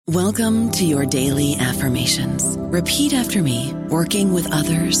Welcome to your daily affirmations. Repeat after me. Working with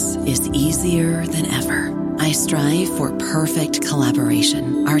others is easier than ever. I strive for perfect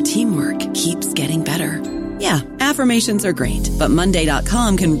collaboration. Our teamwork keeps getting better. Yeah, affirmations are great, but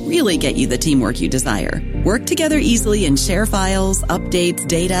Monday.com can really get you the teamwork you desire. Work together easily and share files, updates,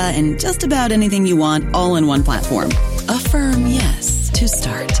 data, and just about anything you want all in one platform. Affirm yes to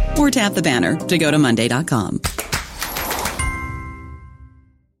start, or tap the banner to go to Monday.com.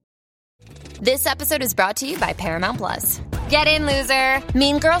 This episode is brought to you by Paramount Plus. Get in, loser!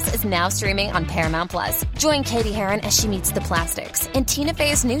 Mean Girls is now streaming on Paramount Plus. Join Katie Heron as she meets the plastics in Tina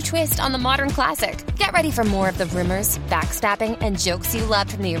Fey's new twist on the modern classic. Get ready for more of the rumors, backstabbing, and jokes you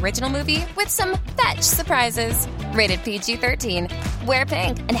loved from the original movie with some fetch surprises. Rated PG-13. Wear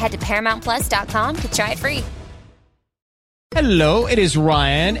pink and head to ParamountPlus.com to try it free. Hello, it is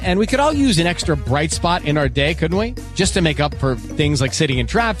Ryan, and we could all use an extra bright spot in our day, couldn't we? Just to make up for things like sitting in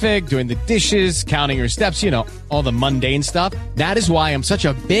traffic, doing the dishes, counting your steps, you know, all the mundane stuff. That is why I'm such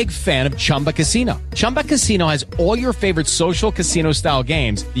a big fan of Chumba Casino. Chumba Casino has all your favorite social casino-style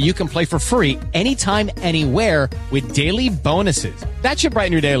games that you can play for free anytime, anywhere with daily bonuses. That should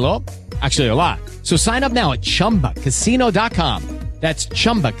brighten your day a little. Actually, a lot. So sign up now at ChumbaCasino.com. That's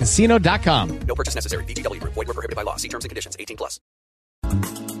ChumbaCasino.com. No purchase necessary. VGW Group. Void where prohibited by law. See terms and conditions. 18+.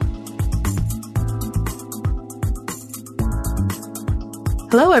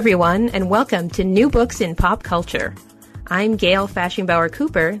 Hello, everyone, and welcome to New Books in Pop Culture. I'm Gail Fashingbauer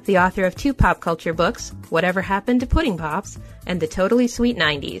Cooper, the author of two pop culture books, Whatever Happened to Pudding Pops and The Totally Sweet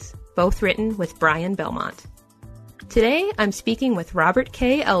 90s, both written with Brian Belmont. Today, I'm speaking with Robert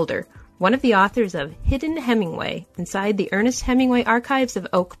K. Elder, one of the authors of Hidden Hemingway, inside the Ernest Hemingway Archives of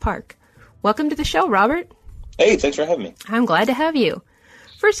Oak Park. Welcome to the show, Robert. Hey, thanks for having me. I'm glad to have you.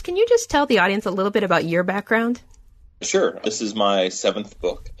 First, can you just tell the audience a little bit about your background? Sure. This is my seventh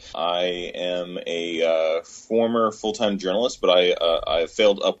book. I am a former full-time journalist, but I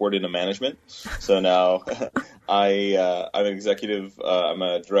failed upward into management. So now I'm an executive. I'm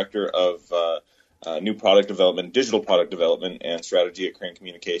a director of new product development, digital product development, and strategy at Crane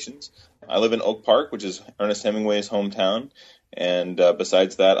Communications. I live in Oak Park, which is Ernest Hemingway's hometown. And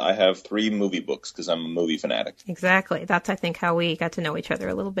besides that, I have 3 movie books because I'm a movie fanatic. Exactly. That's, I think, how we got to know each other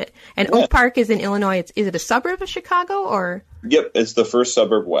a little bit. And yeah. Oak Park is in Illinois. Is it a suburb of Chicago or? Yep, it's the first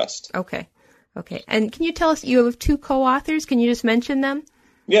suburb west. Okay. And can you tell us, you have 2 co-authors. Can you just mention them?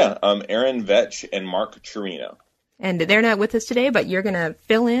 Yeah, Aaron Vetch and Mark Chirino. And they're not with us today, but you're going to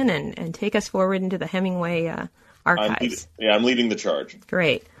fill in and take us forward into the Hemingway archives. I'm leading the charge.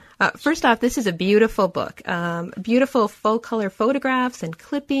 Great. First off, this is a beautiful book. Beautiful full-color photographs and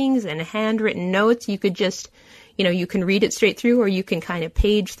clippings and handwritten notes. You could just, you can read it straight through, or you can kind of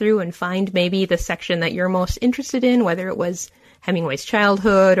page through and find maybe the section that you're most interested in, whether it was Hemingway's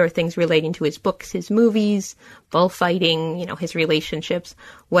childhood or things relating to his books, his movies, bullfighting, his relationships,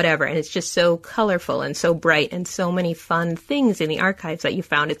 whatever. And it's just so colorful and so bright and so many fun things in the archives that you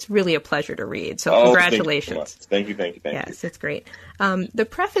found. It's really a pleasure to read. So congratulations. Thank you. Yes, it's great. The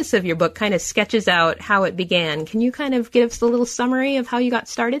preface of your book kind of sketches out how it began. Can you kind of give us a little summary of how you got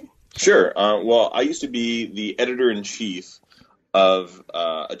started? Sure. Well, I used to be the editor-in-chief of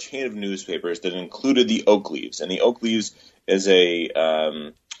a chain of newspapers that included the Oak Leaves. And the Oak Leaves is I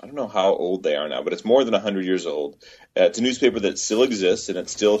don't know how old they are now, but it's more than 100 years old. It's a newspaper that still exists, and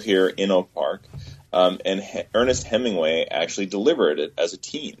it's still here in Oak Park. And Ernest Hemingway actually delivered it as a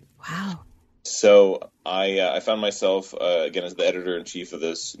teen. Wow. So I found myself, again, as the editor-in-chief of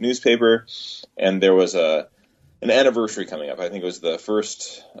this newspaper, and there was an anniversary coming up. I think it was the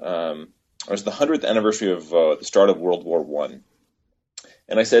 100th anniversary of the start of World War I.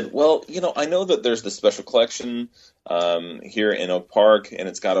 And I said, well, I know that there's this special collection here in Oak Park, and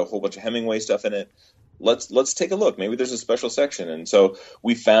it's got a whole bunch of Hemingway stuff in it. Let's take a look. Maybe there's a special section. And so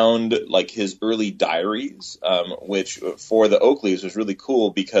we found his early diaries, which for the Oak Leaves was really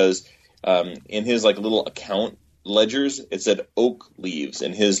cool because in his little account ledgers, it said Oak Leaves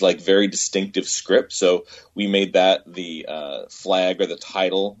in his very distinctive script. So we made that the flag or the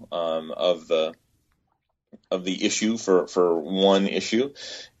title of the issue for one issue.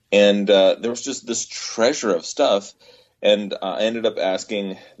 And there was just this treasure of stuff. And I ended up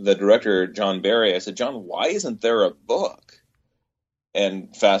asking the director, John Barry, I said, John, why isn't there a book?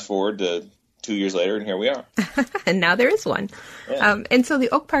 And fast forward to 2 years later, and here we are. And now there is one. Yeah. And so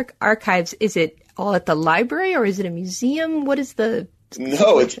the Oak Park Archives, is it all at the library or is it a museum? What is the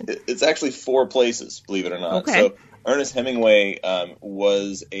No, it's actually 4 places, believe it or not. Okay. So Ernest Hemingway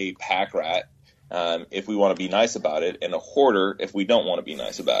was a pack rat. if we want to be nice about it, and a hoarder if we don't want to be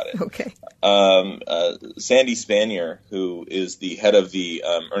nice about it. Okay. Sandy Spanier, who is the head of the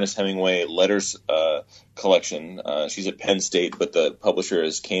Ernest Hemingway Letters collection, she's at Penn State, but the publisher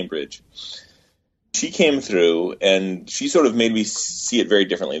is Cambridge. She came through, and she sort of made me see it very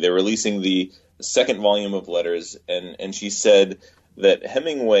differently. They're releasing the second volume of Letters, and she said that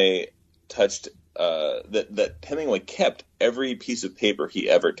Hemingway touched that Hemingway kept every piece of paper he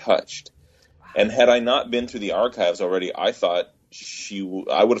ever touched. And had I not been through the archives already, I would have thought she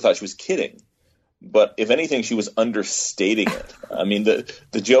was kidding. But if anything, she was understating it. I mean,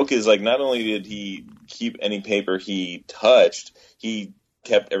 the joke is, like, not only did he keep any paper he touched, he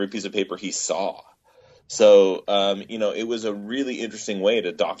kept every piece of paper he saw. So, it was a really interesting way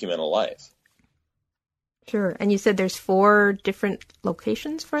to document a life. Sure. And you said there's 4 different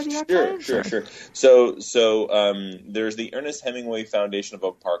locations for the archives? Sure. So there's the Ernest Hemingway Foundation of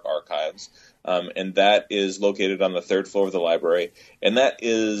Oak Park Archives, and that is located on the 3rd floor of the library. And that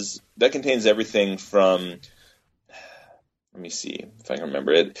contains everything from, let me see if I can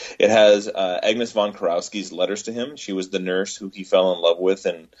remember it. It has Agnes von Kurowski's letters to him. She was the nurse who he fell in love with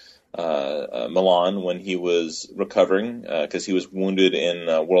in Milan when he was recovering, because he was wounded in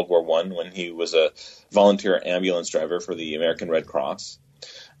World War I when he was a volunteer ambulance driver for the American Red Cross.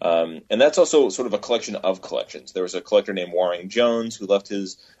 And that's also sort of a collection of collections. There was a collector named Waring Jones who left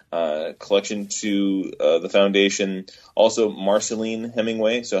his collection to the foundation. Also, Marceline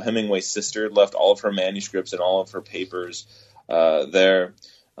Hemingway, so Hemingway's sister, left all of her manuscripts and all of her papers there.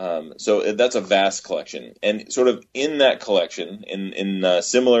 So that's a vast collection. And sort of in that collection, in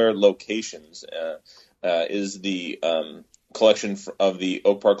similar locations, is the collection of the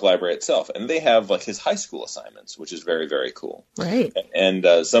Oak Park Library itself. And they have, like, his high school assignments, which is very, very cool. Right. And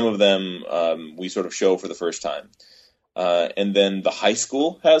some of them we sort of show for the first time. And then the high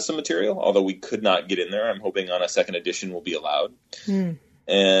school has some material, although we could not get in there. I'm hoping on a second edition will be allowed. And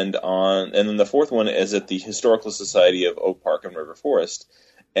then the 4th one is at the Historical Society of Oak Park and River Forest.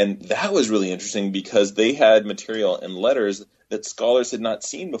 And that was really interesting because they had material and letters that scholars had not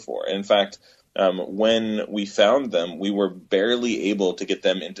seen before. In fact, when we found them, we were barely able to get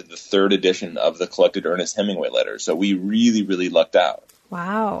them into the 3rd edition of the collected Ernest Hemingway letters. So we really, really lucked out.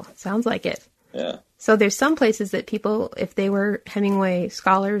 Wow. Sounds like it. Yeah. So there's some places that people, if they were Hemingway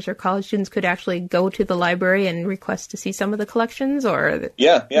scholars or college students, could actually go to the library and request to see some of the collections, or...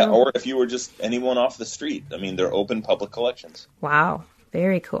 Yeah. Or if you were just anyone off the street. I mean, they're open public collections. Wow.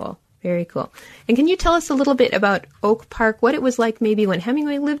 Very cool. Very cool. And can you tell us a little bit about Oak Park, what it was like maybe when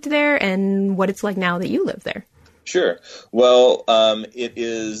Hemingway lived there and what it's like now that you live there? Sure. Well, it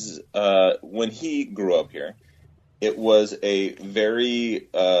is, when he grew up here, it was a very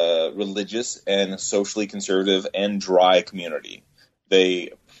religious and socially conservative and dry community.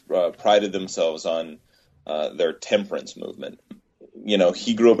 They prided themselves on their temperance movement. You know,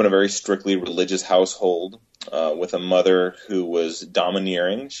 he grew up in a very strictly religious household with a mother who was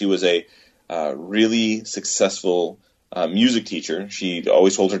domineering. She was a really successful music teacher. She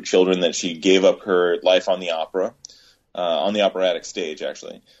always told her children that she gave up her life on the opera, on the operatic stage,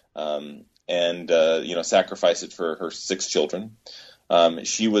 actually, and sacrificed it for her 6 children.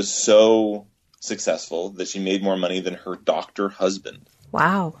 She was so successful that she made more money than her doctor husband.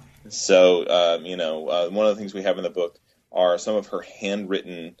 Wow. So, one of the things we have in the book are some of her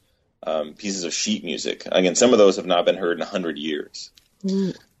handwritten pieces of sheet music. Again, some of those have not been heard in 100 years.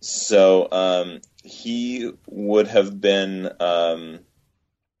 So he would have been,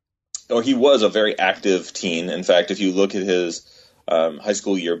 he was a very active teen. In fact, if you look at his high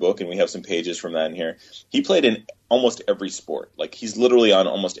school yearbook, and we have some pages from that in here, he played in almost every sport. Like, he's literally on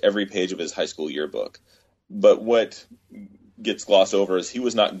almost every page of his high school yearbook. But what gets glossed over is he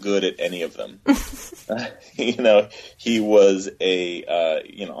was not good at any of them. He was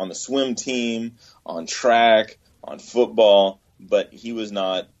on the swim team, on track, on football, but he was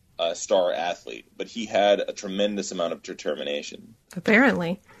not a star athlete. But he had a tremendous amount of determination.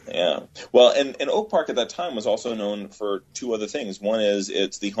 Apparently. Yeah. Well, and Oak Park at that time was also known for 2 other things. One is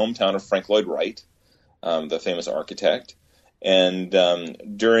it's the hometown of Frank Lloyd Wright, the famous architect. And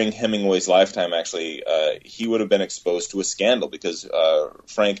during Hemingway's lifetime, actually, he would have been exposed to a scandal because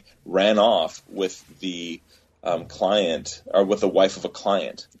Frank ran off with the client, or with the wife of a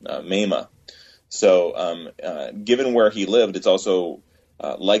client, Mama. So given where he lived, it's also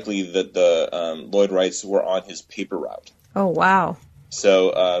likely that the Lloyd Wrights were on his paper route. Oh, wow.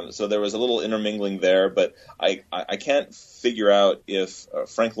 So there was a little intermingling there, but I can't figure out if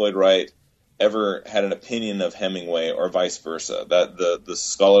Frank Lloyd Wright ever had an opinion of Hemingway or vice versa. That the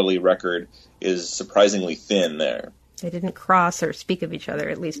scholarly record is surprisingly thin there. They didn't cross or speak of each other,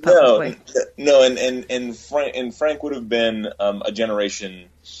 at least publicly. No, and Frank would have been a generation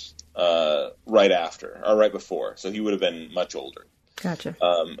right after or right before, so he would have been much older. Gotcha.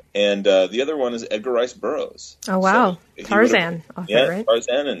 And the other one is Edgar Rice Burroughs. Oh wow, So Tarzan author, right?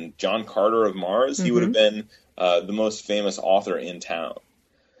 Tarzan and John Carter of Mars. He would have been the most famous author in town.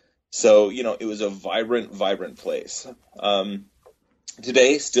 So it was a vibrant place.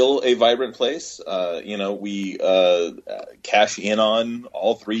 Today, still a vibrant place. We cash in on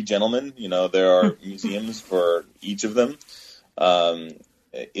all three gentlemen. There are museums for each of them.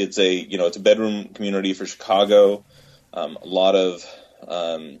 It's a bedroom community for Chicago. A lot of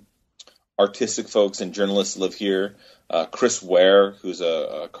artistic folks and journalists live here. Chris Ware, who's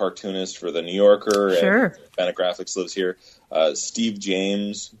a cartoonist for The New Yorker and Fantagraphics, lives here. Steve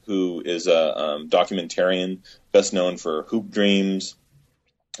James, who is a documentarian, best known for Hoop Dreams,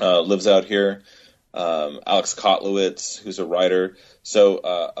 lives out here. Alex Kotlowitz, who's a writer. So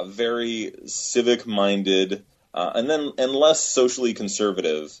a very civic-minded and less socially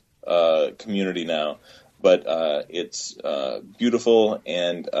conservative community now. But it's beautiful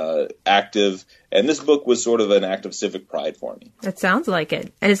and active. And this book was sort of an act of civic pride for me. It sounds like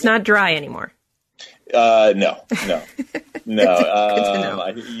it. And it's not dry anymore. No.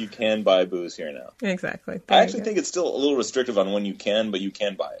 You can buy booze here now. Exactly. I actually think it's still a little restrictive on when you can, but you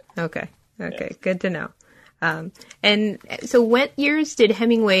can buy it. Okay. Yeah. Good to know. And so what years did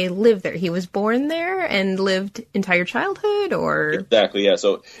Hemingway live there? He was born there and lived entire childhood, or? Exactly, yeah.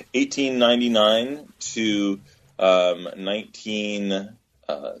 So 1899 to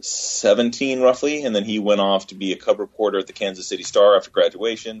 1917, roughly, and then he went off to be a cub reporter at the Kansas City Star after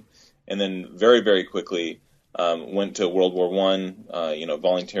graduation, and then very, very quickly went to World War I,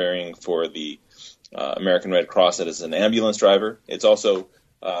 volunteering for the American Red Cross as an ambulance driver. It's also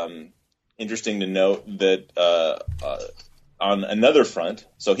interesting to note that on another front,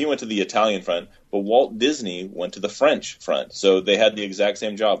 so he went to the Italian front, but Walt Disney went to the French front. So they had the exact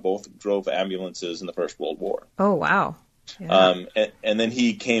same job. Both drove ambulances in the First World War. Oh, wow. Yeah. And then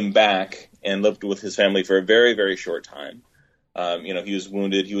he came back and lived with his family for a very, very short time. He was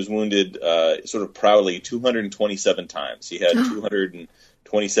wounded. He was wounded sort of proudly 227 times. He had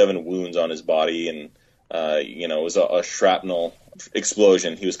 227 wounds on his body, and it was a shrapnel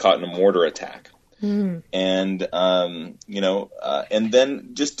explosion. He was caught in a mortar attack, and and then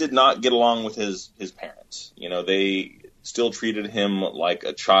just did not get along with his parents. They still treated him like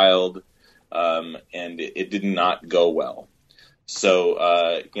a child, and it did not go well.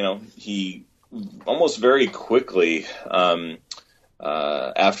 So he almost very quickly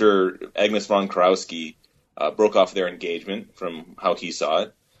after Agnes von Kurowski broke off their engagement, from how he saw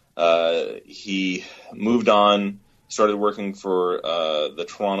it. He moved on, started working for the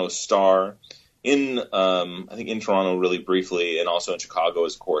Toronto Star, I think in Toronto really briefly, and also in Chicago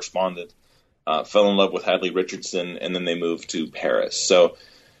as a correspondent. Fell in love with Hadley Richardson, and then they moved to Paris. So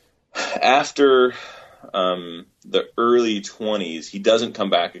after the early 20s, he doesn't come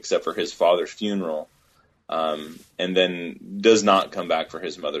back except for his father's funeral, and then does not come back for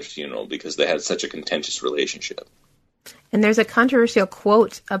his mother's funeral because they had such a contentious relationship. And there's a controversial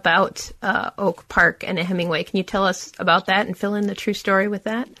quote about Oak Park and Hemingway. Can you tell us about that and fill in the true story with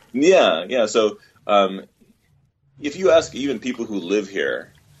that? Yeah. So if you ask even people who live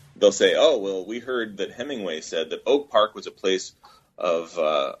here, they'll say, oh, well, we heard that Hemingway said that Oak Park was a place of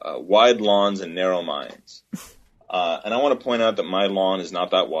wide lawns and narrow minds. And I want to point out that my lawn is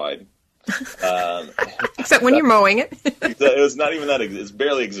not that wide. Except when you're mowing it. It's not even that. It's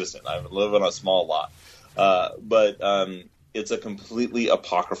barely existent. I live on a small lot. But it's a completely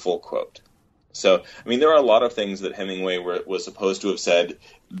apocryphal quote. So, there are a lot of things that Hemingway was supposed to have said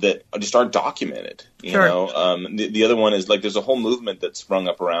that just aren't documented. You know, the other one is there's a whole movement that sprung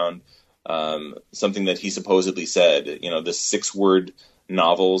up around something that he supposedly said. The 6-word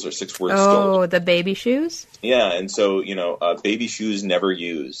novels or 6-word stories. Oh, the baby shoes. Yeah, and so baby shoes never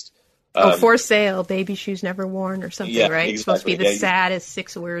used. For sale, baby shoes never worn, or something, right? Exactly. It's supposed to be the saddest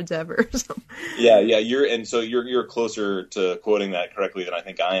 6 words ever. Yeah. You're closer to quoting that correctly than I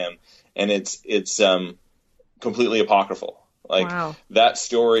think I am, and it's completely apocryphal. Wow. That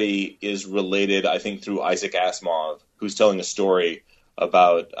story is related, I think, through Isaac Asimov, who's telling a story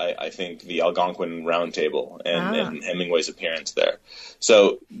about, I think, the Algonquin Round Table and Hemingway's appearance there.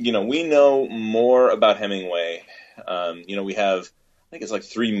 So we know more about Hemingway. We have, I think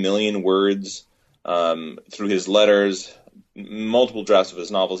it's 3 million words through his letters, multiple drafts of his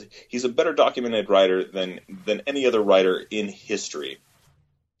novels. He's a better documented writer than any other writer in history.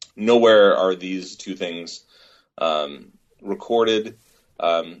 Nowhere are these two things recorded.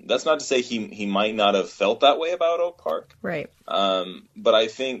 That's not to say he might not have felt that way about Oak Park. Right. But I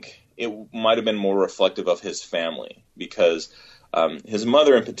think it might have been more reflective of his family, because his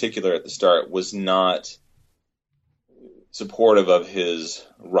mother in particular at the start was not supportive of his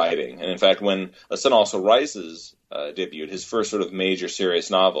writing. And in fact, when A Sun Also Rises debuted, his first sort of major serious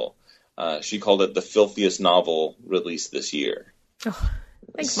novel, she called it the filthiest novel released this year. Oh,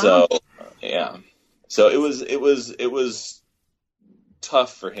 thanks, so Mom. yeah, so it was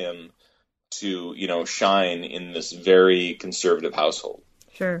tough for him to, shine in this very conservative household.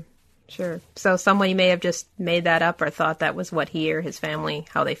 Sure. So someone may have just made that up or thought that was what he or his family,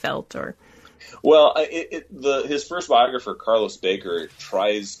 how they felt, or... Well, his first biographer, Carlos Baker,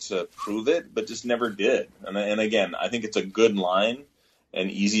 tries to prove it, but just never did. And again, I think it's a good line and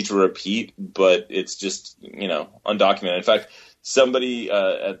easy to repeat, but it's just, undocumented. In fact, somebody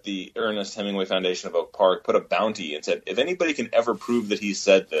at the Ernest Hemingway Foundation of Oak Park put a bounty and said, if anybody can ever prove that he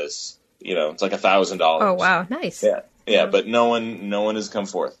said this, it's like $1,000. Oh, wow. Nice. Yeah, but no one has come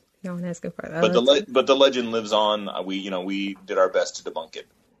forth. No one has come forth. Oh, but the legend lives on. We did our best to debunk it.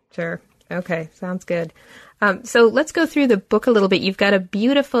 Sure. Okay, sounds good. So let's go through the book a little bit. You've got a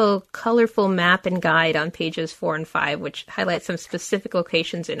beautiful, colorful map and guide on pages 4 and 5, which highlights some specific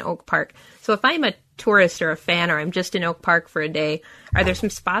locations in Oak Park. So if I'm a tourist or a fan, or I'm just in Oak Park for a day, are there some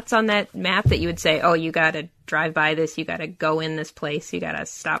spots on that map that you would say, oh, you got to drive by this, you got to go in this place, you got to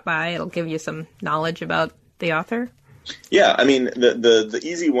stop by? It'll give you some knowledge about the author? Yeah, I mean, the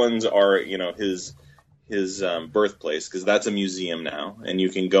easy ones are, his birthplace, because that's a museum now, and you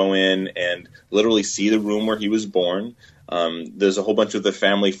can go in and literally see the room where he was born. There's a whole bunch of the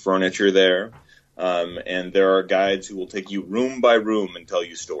family furniture there, and there are guides who will take you room by room and tell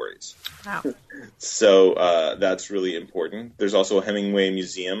you stories. Wow. So that's really important. There's also a Hemingway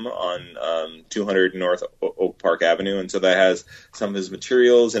Museum on 200 North Oak Park Avenue, and so that has some of his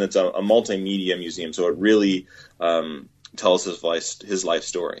materials, and it's a multimedia museum, so it really tells his life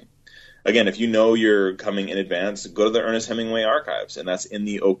story. Again, if you know you're coming in advance, go to the Ernest Hemingway Archives, and that's in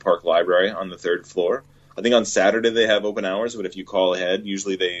the Oak Park Library on the 3rd floor. I think on Saturday they have open hours, but if you call ahead,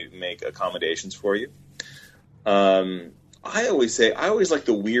 usually they make accommodations for you. I always like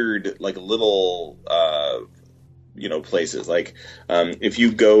the weird, like little, places. Like if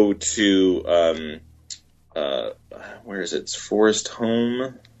you go to, where is it? It's Forest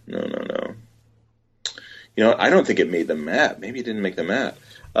Home? No. I don't think it made the map. Maybe it didn't make the map.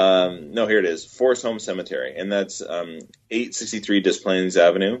 No, here it is. Forest Home Cemetery, and that's 863 Des Plaines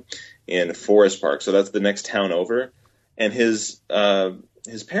Avenue in Forest Park. So that's the next town over, and his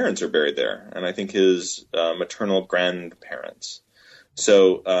parents are buried there, and I think his maternal grandparents.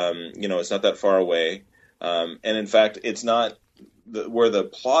 So it's not that far away, and in fact, it's not where the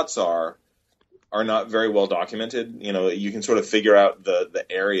plots are not very well documented. You can sort of figure out the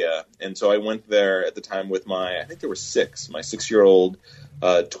area, and so I went there at the time with I think there were 6, my 6-year-old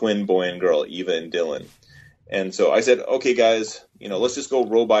twin boy and girl, Eva and Dylan. And so I said, okay, guys, let's just go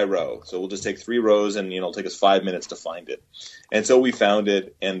row by row. So we'll just take 3 rows, and it'll take us 5 minutes to find it. And so we found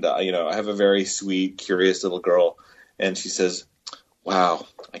it, and I have a very sweet, curious little girl, and she says, wow,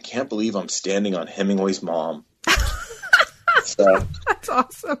 I can't believe I'm standing on Hemingway's mom. So, that's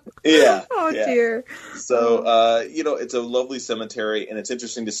awesome. Yeah. Oh, yeah. Dear. So, it's a lovely cemetery, and it's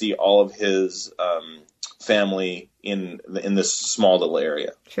interesting to see all of his family in this small little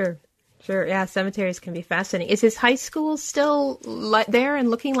area. Sure. Yeah, cemeteries can be fascinating. Is his high school still there and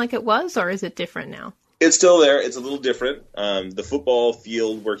looking like it was, or is it different now? It's still there. It's a little different. The football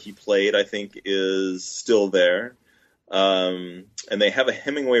field where he played, I think, is still there. And they have a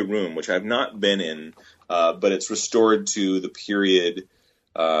Hemingway room, which I've not been in, but it's restored to the period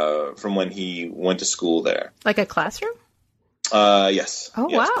from when he went to school there. Like a classroom? Yes. Oh,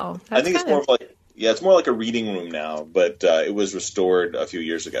 yes. Wow. I think it's more of like, it's more like a reading room now, but it was restored a few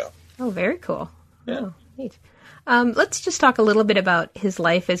years ago. Oh, very cool. Yeah. Oh, neat. Let's just talk a little bit about his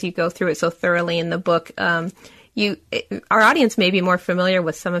life as you go through it so thoroughly in the book. Our audience may be more familiar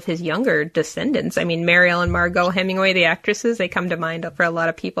with some of his younger descendants. I mean, Mary Ellen Margot Hemingway, the actresses, they come to mind for a lot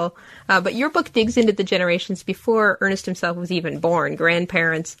of people. But your book digs into the generations before Ernest himself was even born,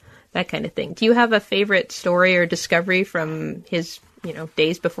 grandparents, that kind of thing. Do you have a favorite story or discovery from his,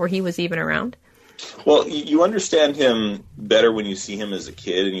 days before he was even around? Well, you understand him better when you see him as a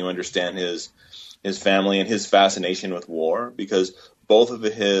kid, and you understand his family and his fascination with war, because both of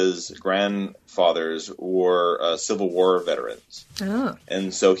his grandfathers were Civil War veterans. Oh.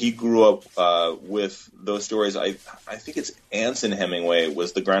 And so he grew up with those stories. I think it's Anson Hemingway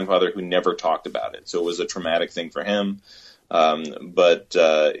was the grandfather who never talked about it. So it was a traumatic thing for him. But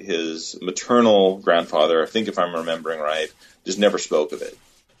his maternal grandfather, I think if I'm remembering right, just never spoke of it.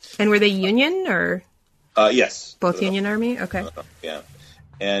 And were they Union or? Yes. Both Union Army? Okay. Yeah.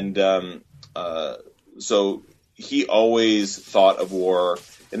 And so he always thought of war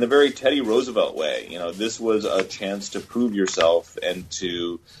in the very Teddy Roosevelt way. You know, this was a chance to prove yourself and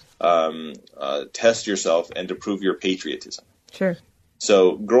to test yourself and to prove your patriotism. Sure.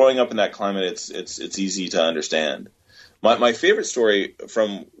 So growing up in that climate, it's easy to understand. My favorite story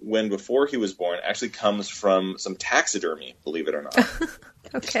from when before he was born actually comes from some taxidermy, believe it or not.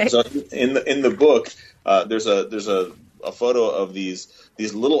 Okay. So in the book, there's a photo of these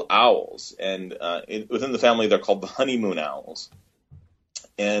little owls, and within the family they're called the honeymoon owls,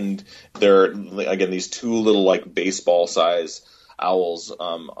 and they're again these two little like baseball size owls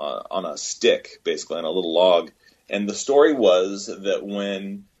on a stick, basically on a little log. And the story was that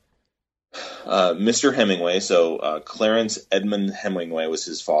when Mr. Hemingway, so Clarence Edmund Hemingway was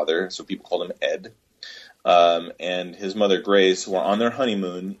his father, so people called him Ed, and his mother Grace were on their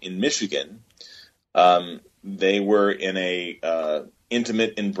honeymoon in Michigan. They were in a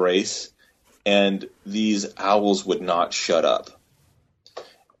intimate embrace, and these owls would not shut up.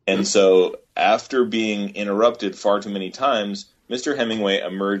 And so after being interrupted far too many times, Mr. Hemingway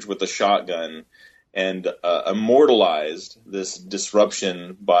emerged with a shotgun and immortalized this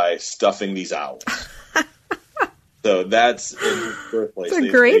disruption by stuffing these owls. So that's in his birthplace. It's a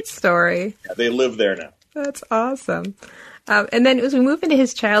great story. Yeah, they live there now. That's awesome. And then as we move into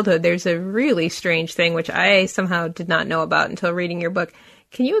his childhood, there's a really strange thing, which I somehow did not know about until reading your book.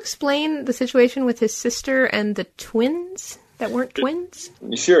 Can you explain the situation with his sister and the twins that weren't twins?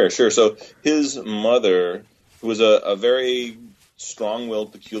 Sure. So his mother, who was a very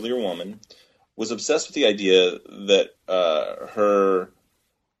strong-willed, peculiar woman, was obsessed with the idea that her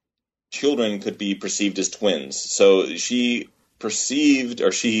children could be perceived as twins. So she pursued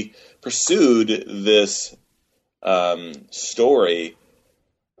this story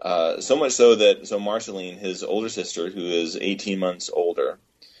so much so that Marceline, his older sister, who is 18 months older,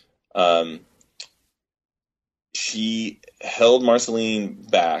 she held Marceline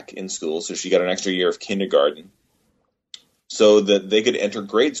back in school, so she got an extra year of kindergarten, so that they could enter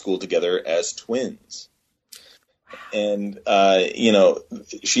grade school together as twins. And,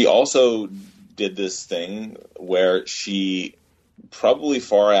 she also did this thing where she, probably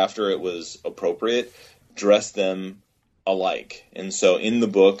far after it was appropriate, dressed them alike. And so in the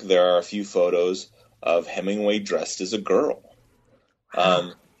book, there are a few photos of Hemingway dressed as a girl.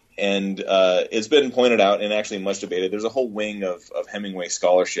 And it's been pointed out and actually much debated. There's a whole wing of Hemingway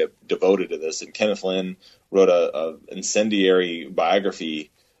scholarship devoted to this. And Kenneth Lynn wrote a incendiary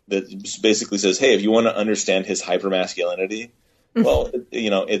biography that basically says, hey, if you want to understand his hypermasculinity, well,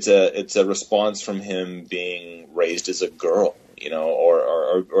 it's a response from him being raised as a girl,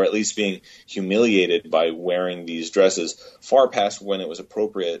 or at least being humiliated by wearing these dresses far past when it was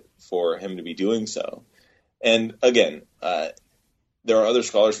appropriate for him to be doing so. And again, there are other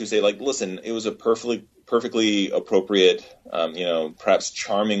scholars who say, listen, it was a perfectly appropriate, perhaps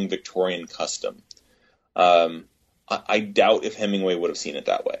charming Victorian custom. I doubt if Hemingway would have seen it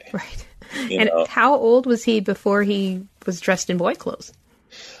that way. Right. How old was he before he was dressed in boy clothes?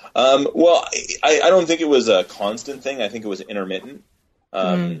 Well, I don't think it was a constant thing. I think it was intermittent.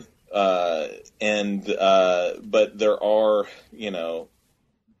 But there are,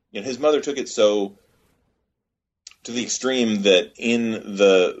 his mother took it so to the extreme that in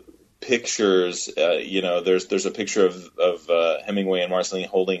the pictures, there's a picture of Hemingway and Marceline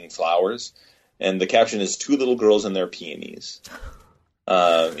holding flowers, and the caption is "two little girls and their peonies,"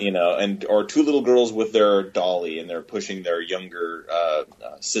 or two little girls with their dolly, and they're pushing their younger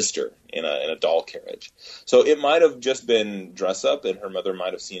sister in a doll carriage. So it might have just been dress up, and her mother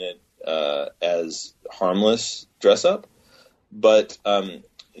might have seen it as harmless dress up, but the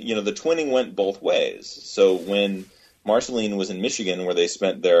twinning went both ways. So when Marceline was in Michigan, where they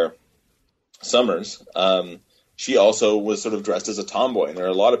spent their summers, she also was sort of dressed as a tomboy. And there are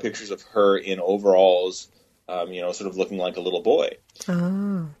a lot of pictures of her in overalls, sort of looking like a little boy.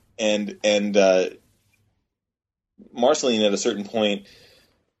 Oh. And Marceline at a certain point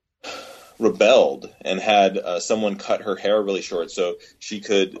rebelled and had someone cut her hair really short so she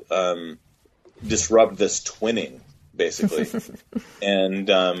could disrupt this twinning, basically. And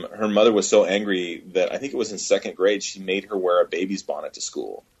her mother was so angry that I think it was in second grade, she made her wear a baby's bonnet to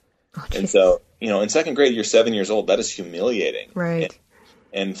school. Oh, and so, in second grade, you're 7 years old. That is humiliating. Right.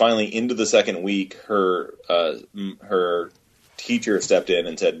 And finally, into the second week, her teacher stepped in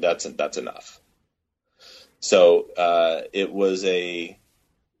and said, that's enough. So it was a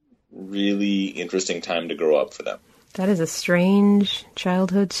really interesting time to grow up for them. That is a strange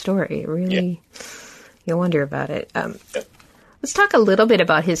childhood story. Really, you wonder about it. Let's talk a little bit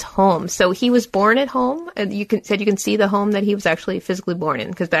about his home. So he was born at home, and you can see the home that he was actually physically born in,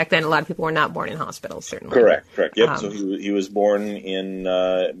 because back then a lot of people were not born in hospitals, certainly. Correct. Yep. So he was born in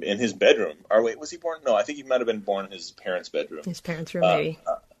his bedroom. Or wait, was he born? No, I think he might have been born in his parents' bedroom. His parents' room, maybe.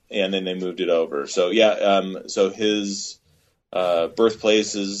 And then they moved it over. So so his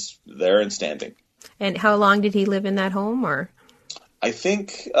birthplace is there and standing. And how long did he live in that home, or? I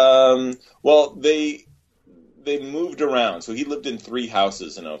think they moved around. So he lived in 3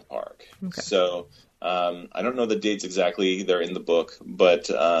 houses in Oak Park. Okay. So I don't know the dates exactly. They're in the book, but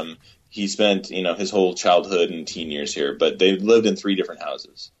he spent, his whole childhood and teen years here. But they lived in 3 different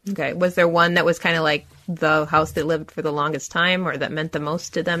houses. Okay. Was there one that was kind of like the house they lived for the longest time, or that meant the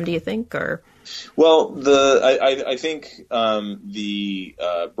most to them, do you think? Or? Well, I think the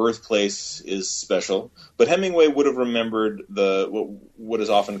birthplace is special, but Hemingway would have remembered what is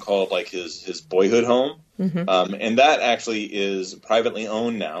often called like his boyhood home, and that actually is privately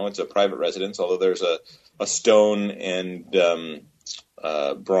owned now. It's a private residence, although there's a stone and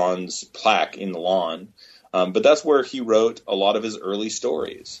bronze plaque in the lawn. But that's where he wrote a lot of his early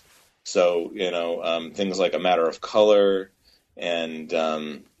stories. So things like A Matter of Color and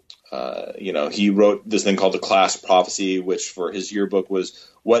he wrote this thing called The Class Prophecy, which for his yearbook was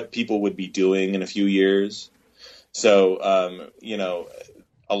what people would be doing in a few years. So,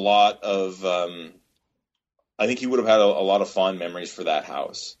 a lot of, I think he would have had a lot of fond memories for that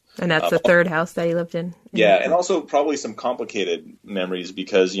house. And that's the 3rd house that he lived in? Yeah, and also probably some complicated memories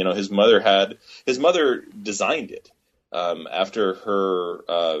because, his mother designed it. After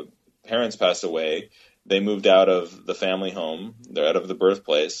her parents passed away, they moved out of the family home. They're out of the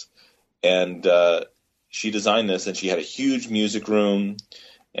birthplace. And she designed this, and she had a huge music room.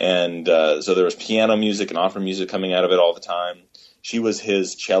 And so there was piano music and opera music coming out of it all the time. She was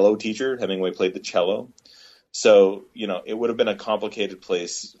his cello teacher. Hemingway played the cello. So, it would have been a complicated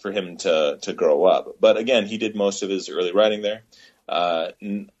place for him to grow up. But again, he did most of his early writing there.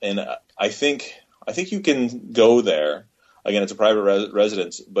 And I think you can go there. Again, it's a private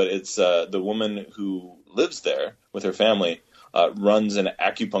residence, but it's the woman who lives there with her family runs an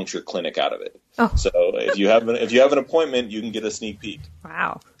acupuncture clinic out of it. Oh. So if you have an appointment, you can get a sneak peek.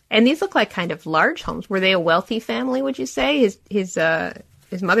 Wow! And these look like kind of large homes. Were they a wealthy family? Would you say his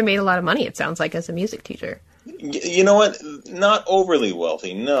mother made a lot of money? It sounds like, as a music teacher. You know what? Not overly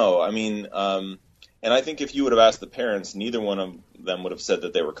wealthy. No, I mean, and I think if you would have asked the parents, neither one of them would have said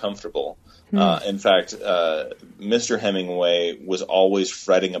that they were comfortable. In fact, Mr. Hemingway was always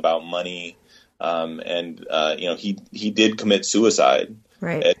fretting about money. And he did commit suicide.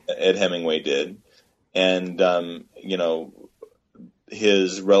 Right. Ed Hemingway did. And,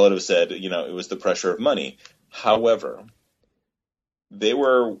 his relative said, it was the pressure of money. However, they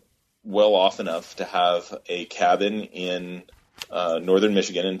were well off enough to have a cabin in northern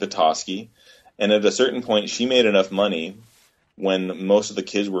Michigan in Petoskey. And at a certain point, she made enough money when most of the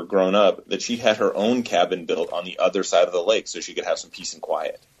kids were grown up that she had her own cabin built on the other side of the lake so she could have some peace and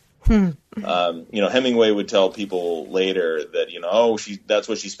quiet. Hemingway would tell people later that, that's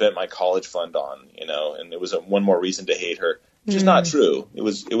what she spent my college fund on, and it was one more reason to hate her, which is not true. It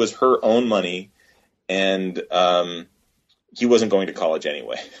was her own money, and he wasn't going to college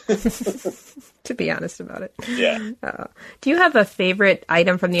anyway. To be honest about it. Yeah. Do you have a favorite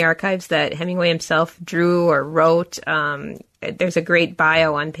item from the archives that Hemingway himself drew or wrote? There's a great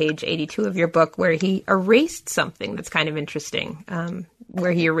bio on page 82 of your book where he erased something that's kind of interesting,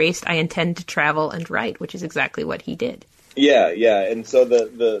 where he erased, "I intend to travel and write," which is exactly what he did. Yeah. And so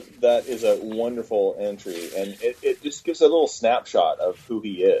that is a wonderful entry, and it just gives a little snapshot of who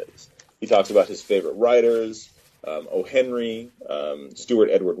he is. He talks about his favorite writers, O. Henry, Stuart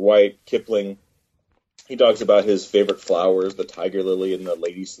Edward White, Kipling. He talks about his favorite flowers, the tiger lily and the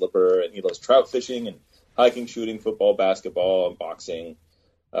lady slipper, and he loves trout fishing and hiking, shooting, football, basketball, and boxing.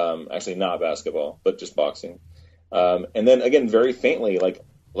 Actually, not basketball, but just boxing. And then again, very faintly, like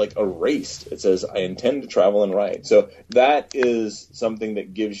erased, it says, "I intend to travel and write." So that is something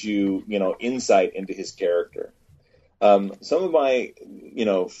that gives you, insight into his character. Some of my,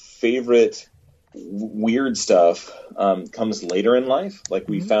 favorite weird stuff comes later in life. Like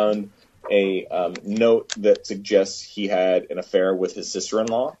we found a note that suggests he had an affair with his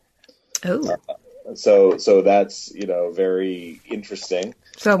sister-in-law. Oh. So that's, very interesting.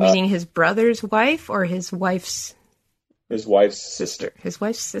 So meaning his brother's wife or his wife's? His wife's sister. His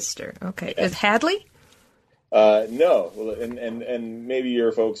wife's sister. Okay. Yeah. Is Hadley? No. Well, and maybe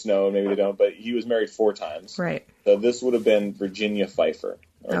your folks know, maybe they don't, but he was married 4 times. Right. So this would have been Virginia Pfeiffer.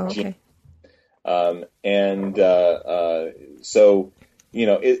 Okay. So,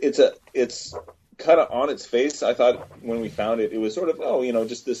 it's kind of on its face. I thought when we found it, it was sort of,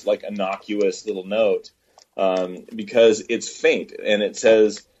 just this like innocuous little note, because it's faint and it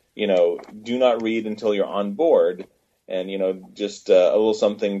says, do not read until you're on board, and, just a little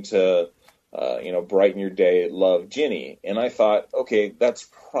something to, brighten your day. Love, Ginny. And I thought, okay, that's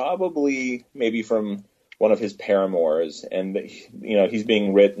probably maybe from one of his paramours, and, he's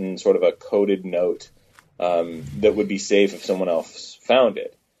being written sort of a coded note that would be safe if someone else found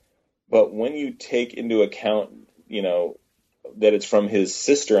it. But when you take into account, that it's from his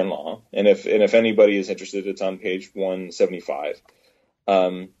sister-in-law, and if anybody is interested, it's on page 175.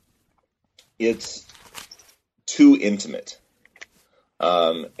 It's too intimate.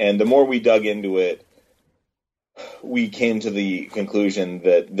 And the more we dug into it, we came to the conclusion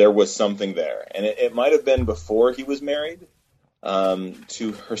that there was something there. And it might have been before he was married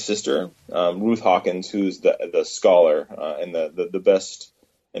to her sister, Ruth Hawkins, who's the scholar and the best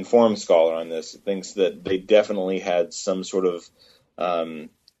informed scholar on this, thinks that they definitely had some sort of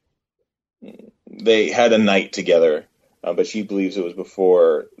they had a night together, but she believes it was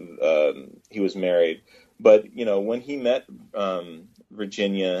before he was married. But when he met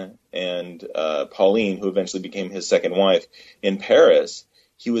Virginia and Pauline, who eventually became his second wife, in Paris,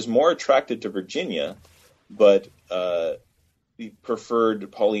 he was more attracted to Virginia, but he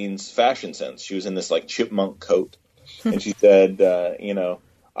preferred Pauline's fashion sense. She was in this like chipmunk coat, and she said,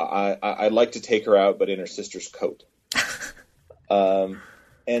 I'd like to take her out, but in her sister's coat.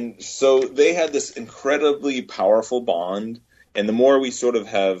 And so they had this incredibly powerful bond. And the more we sort of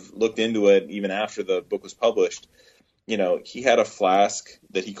have looked into it, even after the book was published, he had a flask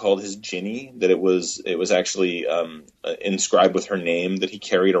that he called his Ginny, that it was actually inscribed with her name, that he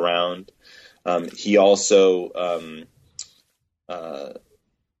carried around. He also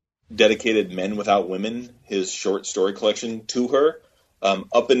dedicated Men Without Women, his short story collection, to her,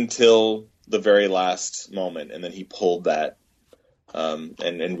 up until the very last moment, and then he pulled that and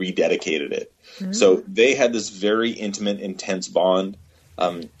rededicated it. Mm-hmm. So they had this very intimate, intense bond.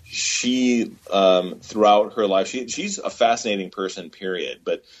 She, throughout her life, she's a fascinating person, period,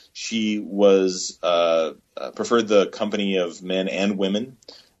 but she was preferred the company of men and women.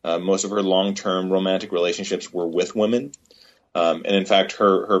 Most of her long-term romantic relationships were with women. And in fact,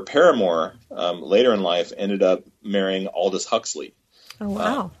 her paramour later in life ended up marrying Aldous Huxley. Oh,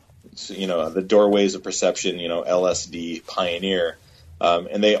 wow. The Doorways of Perception, LSD pioneer.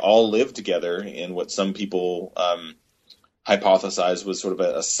 And they all lived together in what some people hypothesized was sort of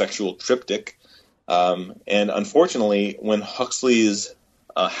a sexual triptych. And unfortunately, when Huxley's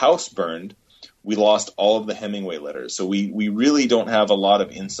house burned, we lost all of the Hemingway letters. So we really don't have a lot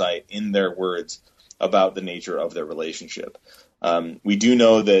of insight in their words about the nature of their relationship. We do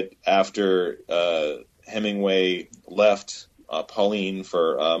know that after Hemingway left Pauline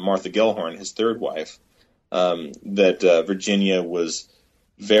for Martha Gellhorn, his third wife, that Virginia was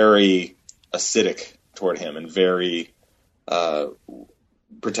very acidic toward him and very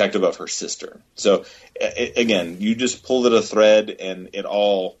protective of her sister. So again, you just pull at a thread and it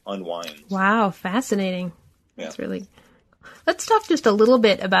all unwinds. Wow, fascinating. Yeah. That's really... Let's talk just a little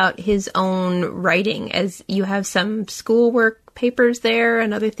bit about his own writing, as you have some schoolwork papers there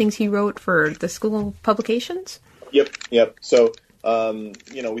and other things he wrote for the school publications. Yep. So,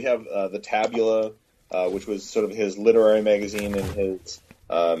 we have the Tabula, which was sort of his literary magazine, and his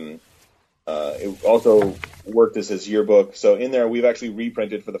it also worked as his yearbook. So in there, we've actually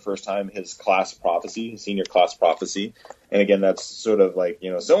reprinted for the first time his class prophecy, his senior class prophecy. And again, that's sort of like,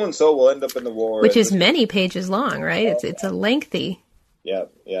 so-and-so will end up in the war. Which is many pages long, right? It's a lengthy. Yeah.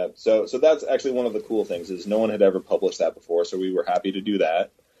 So that's actually one of the cool things, is no one had ever published that before, so we were happy to do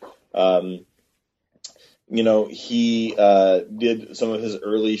that. He did some of his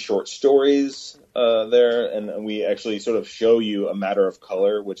early short stories there, and we actually sort of show you A Matter of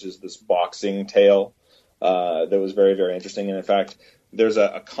Color, which is this boxing tale that was very, very interesting. And in fact, there's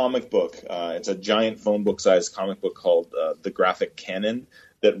a comic book. It's a giant phone book-sized comic book called The Graphic Canon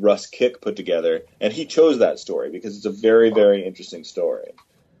that Russ Kick put together, and he chose that story because it's a very, very interesting story.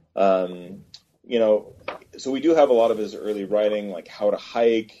 So we do have a lot of his early writing, like How to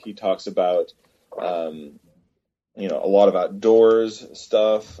Hike. He talks about a lot of outdoors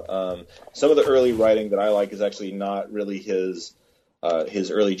stuff. Some of the early writing that I like is actually not really his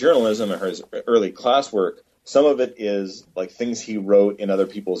early journalism or his early classwork. Some of it is like things he wrote in other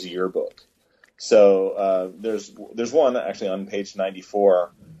people's yearbook. So there's one actually on page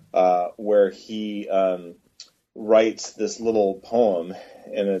 94 where he writes this little poem,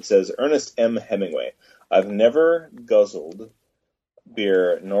 and it says, Ernest M. Hemingway, I've never guzzled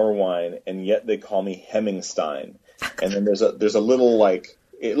beer nor wine, and yet they call me Hemmingstein. And then there's a little, like,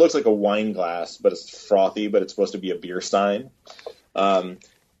 it looks like a wine glass, but it's frothy, but it's supposed to be a beer stein.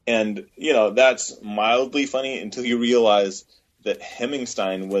 And, you know, that's mildly funny until you realize that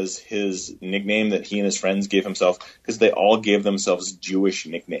Hemmingstein was his nickname that he and his friends gave himself because they all gave themselves Jewish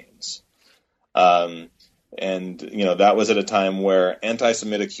nicknames. And, you know, that was at a time where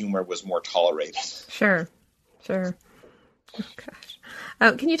anti-Semitic humor was more tolerated. Sure. Oh,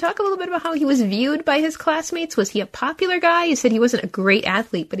 gosh. Can you talk a little bit about how he was viewed by his classmates? Was he a popular guy? You said he wasn't a great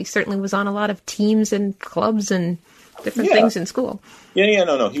athlete, but he certainly was on a lot of teams and clubs and different things in school.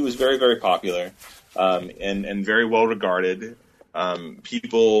 No. He was very, very popular, and very well regarded.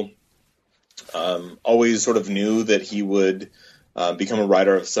 People always sort of knew that he would become a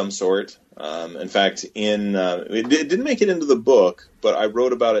writer of some sort. In fact, it didn't make it into the book, but I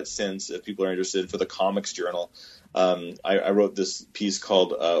wrote about it since, if people are interested, for the Comics Journal. I wrote this piece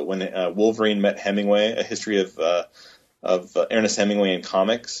called "When Wolverine Met Hemingway: A History of Ernest Hemingway in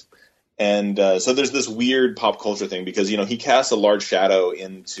Comics." And so there's this weird pop culture thing because, you know, he casts a large shadow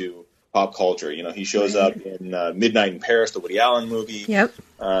into pop culture. You know, he shows up in Midnight in Paris, the Woody Allen movie. Yep.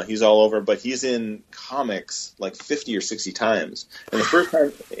 He's all over, but he's in comics like 50 or 60 times. And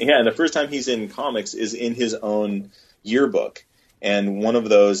the first time he's in comics is in his own yearbook. And one of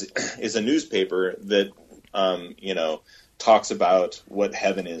those is a newspaper that, you know, talks about what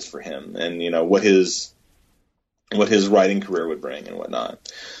heaven is for him and, you know, what his writing career would bring and whatnot.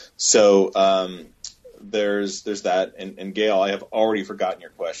 So there's that. And Gail, I have already forgotten your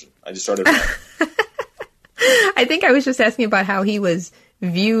question. I just started. I think I was just asking about how he was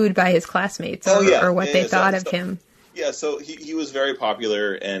viewed by his classmates or what they thought of him. Yeah, so he was very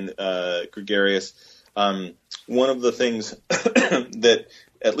popular and gregarious. One of the things that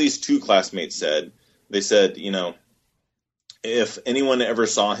at least two classmates said, they said, you know, if anyone ever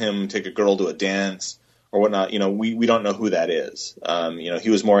saw him take a girl to a dance or whatnot, you know, we don't know who that is. You know, he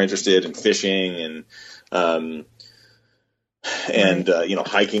was more interested in fishing and you know,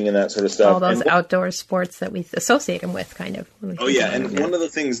 hiking and that sort of stuff. All those outdoor sports that we associate him with, kind of. Oh, yeah. And one of the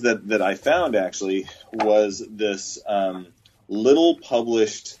things that I found, actually, was this little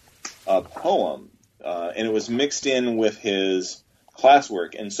published poem, and it was mixed in with his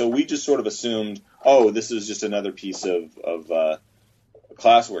classwork. And so we just sort of assumed, oh, this is just another piece of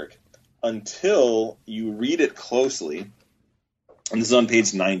classwork, until you read it closely. And this is on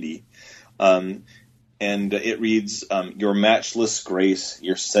page 90. And it reads, your matchless grace,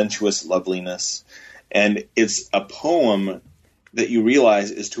 your sensuous loveliness. And it's a poem that you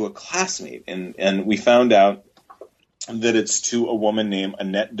realize is to a classmate. And we found out that it's to a woman named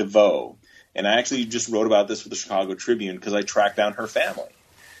Annette DeVoe. And I actually just wrote about this for the Chicago Tribune because I tracked down her family.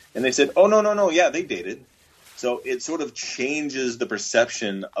 And they said, oh, no, yeah, they dated. So it sort of changes the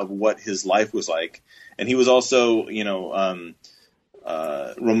perception of what his life was like. And he was also, you know,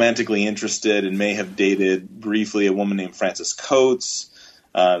 romantically interested and may have dated briefly a woman named Frances Coates.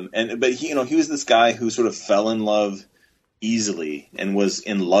 But he, you know, he was this guy who sort of fell in love easily and was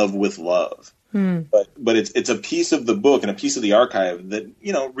in love with love. But it's a piece of the book and a piece of the archive that,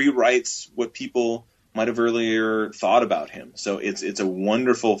 you know, rewrites what people might have earlier thought about him. So it's a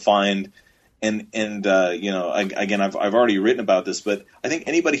wonderful find. And you know, again, I've already written about this, but I think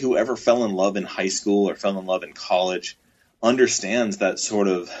anybody who ever fell in love in high school or fell in love in college understands that sort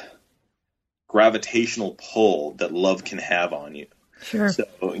of gravitational pull that love can have on you. Sure.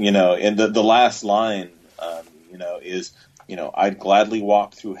 So, you know, and the last line, you know, is, you know, I'd gladly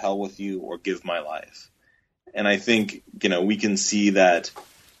walk through hell with you or give my life. And I think, you know, we can see that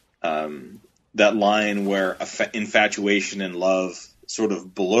that line where infatuation and love sort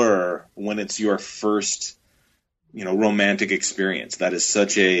of blur when it's your first, you know, romantic experience. That is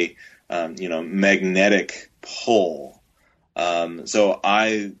such a, you know, magnetic pull. So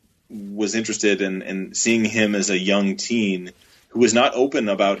I was interested in seeing him as a young teen who was not open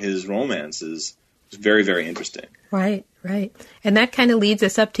about his romances. It was very, very interesting. Right. And that kind of leads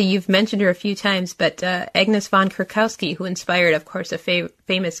us up to, you've mentioned her a few times, but Agnes von Kurkowski, who inspired, of course, a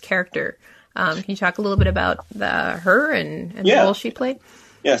famous character. Can you talk a little bit about her and the role she played?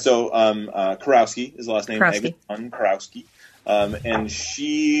 Yeah, so Kurowski is the last name, Agnes von Kurowski. And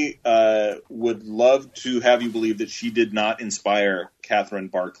she would love to have you believe that she did not inspire Catherine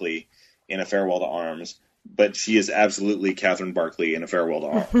Barclay in A Farewell to Arms, but she is absolutely Catherine Barclay in A Farewell to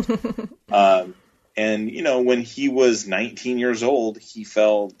Arms. And, you know, when he was 19 years old, he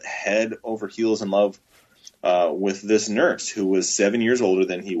fell head over heels in love with this nurse who was 7 years older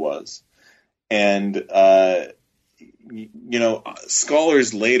than he was. And, you know,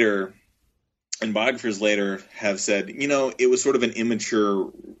 scholars later And biographers later have said, it was sort of an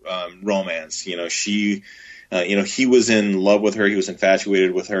immature romance. He was in love with her, he was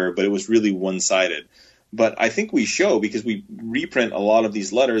infatuated with her, but it was really one-sided. But I think we show, because we reprint a lot of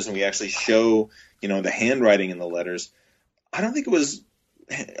these letters and we actually show, the handwriting in the letters. I don't think it was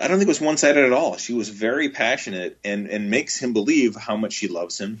one-sided at all. She was very passionate and makes him believe how much she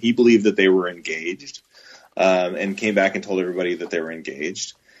loves him. He believed that they were engaged, and came back and told everybody that they were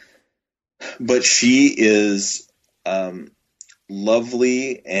engaged. But she is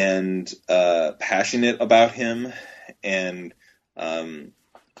lovely and passionate about him, and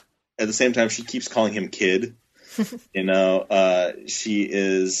at the same time, she keeps calling him kid. She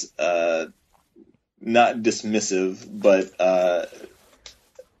is not dismissive, but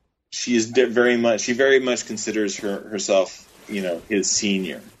she very much considers herself, his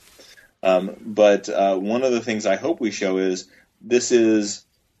senior. But one of the things I hope we show is this is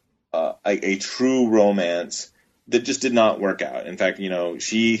a true romance that just did not work out. In fact,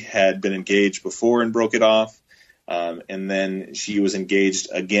 she had been engaged before and broke it off. And then she was engaged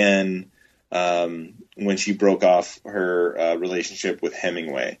again when she broke off her relationship with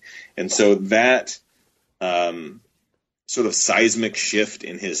Hemingway. And so that sort of seismic shift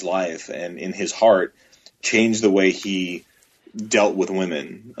in his life and in his heart changed the way he dealt with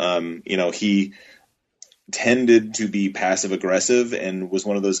women. He tended to be passive aggressive and was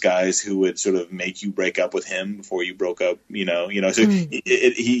one of those guys who would sort of make you break up with him before you broke up, so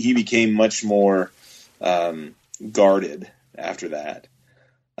he became much more guarded after that.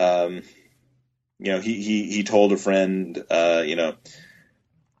 He told a friend,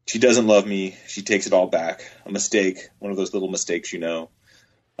 she doesn't love me. She takes it all back. A mistake, one of those little mistakes,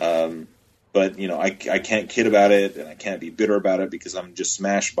 but I can't kid about it, and I can't be bitter about it because I'm just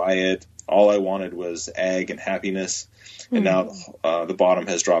smashed by it. All I wanted was egg and happiness, and now the bottom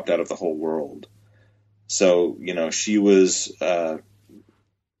has dropped out of the whole world. So she was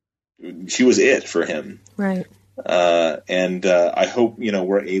it for him, right? And I hope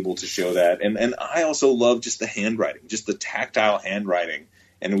we're able to show that. And I also love just the handwriting, just the tactile handwriting.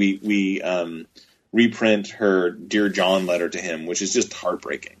 And we reprint her Dear John letter to him, which is just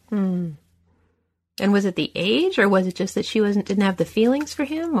heartbreaking. Mm. And was it the age, or was it just that she didn't have the feelings for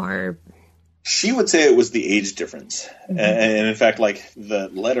him, or? She would say it was the age difference. Mm-hmm. And in fact, like, the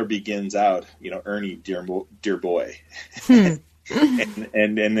letter begins out, Ernie, dear boy. and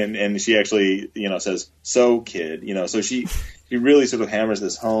she actually, says, so kid, so she really sort of hammers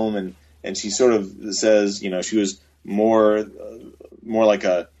this home, and she sort of says, she was more like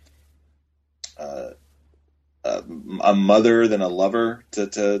a mother than a lover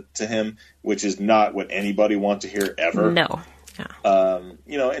to him, which is not what anybody wants to hear ever. No. Yeah.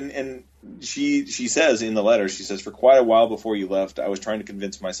 And she says in the letter, she says, for quite a while before you left, I was trying to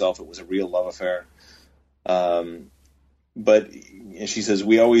convince myself it was a real love affair. But she says,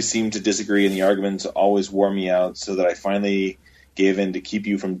 we always seemed to disagree, and the arguments always wore me out, so that I finally gave in to keep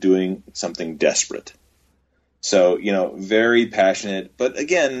you from doing something desperate. So, very passionate, but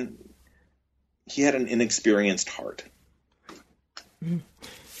again, he had an inexperienced heart.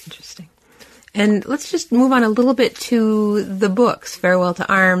 Interesting. And let's just move on a little bit to the books, Farewell to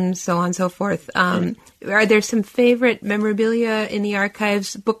Arms, so on and so forth. Are there some favorite memorabilia in the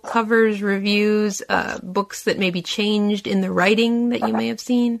archives, book covers, reviews, books that maybe changed in the writing that you may have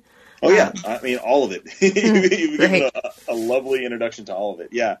seen? Oh, yeah. I mean, all of it. You've given a lovely introduction to all of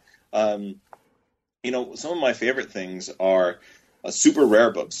it. Yeah. Some of my favorite things are super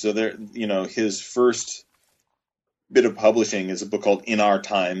rare books. So there, his first bit of publishing is a book called In Our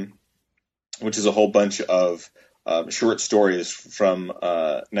Time, which is a whole bunch of short stories from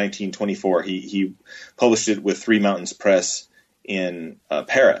 1924. He published it with Three Mountains Press in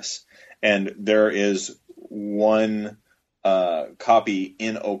Paris. And there is one copy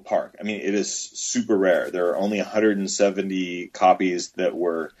in Oak Park. I mean, it is super rare. There are only 170 copies that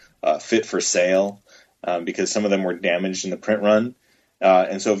were fit for sale because some of them were damaged in the print run.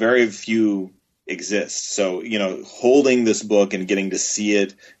 And so very few exist. So, holding this book and getting to see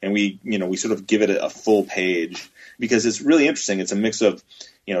it, and we sort of give it a full page because it's really interesting. It's a mix of,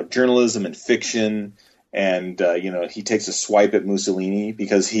 journalism and fiction. And, he takes a swipe at Mussolini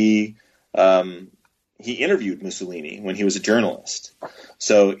because he interviewed Mussolini when he was a journalist.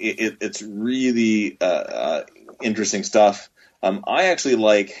 So it's really interesting stuff. I actually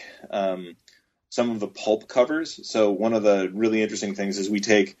like some of the pulp covers. So one of the really interesting things is we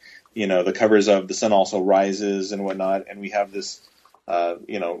take, the covers of The Sun Also Rises and whatnot, and we have this, this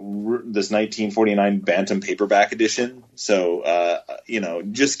 1949 Bantam paperback edition. So,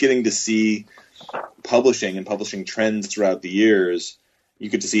 just getting to see publishing and publishing trends throughout the years you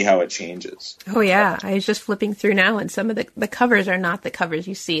get to see how it changes. Oh, yeah. I was just flipping through now, and some of the covers are not the covers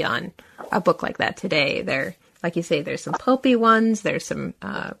you see on a book like that today. They're, like you say, there's some pulpy ones, there's some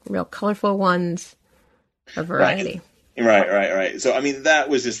real colorful ones, a variety. Right. So, I mean, that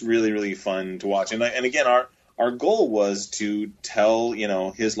was just really, really fun to watch. And again, our goal was to tell,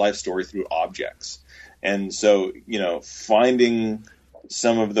 his life story through objects. And so, finding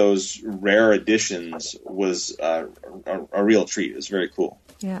some of those rare editions was a real treat. It was very cool.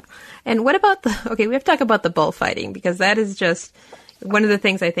 Yeah. And what about we have to talk about the bullfighting, because that is just one of the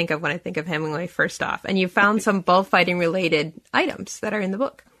things I think of when I think of Hemingway first off. And you found some bullfighting related items that are in the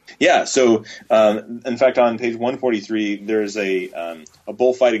book. Yeah. So, in fact, on page 143, there's a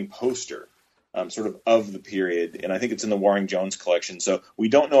bullfighting poster. Sort of the period, and I think it's in the Waring Jones collection. So we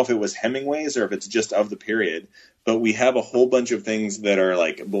don't know if it was Hemingway's or if it's just of the period, but we have a whole bunch of things that are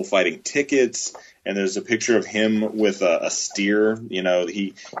like bullfighting tickets, and there's a picture of him with a steer.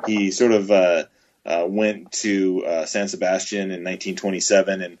 He sort of went to San Sebastian in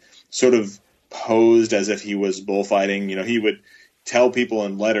 1927 and sort of posed as if he was bullfighting. He would tell people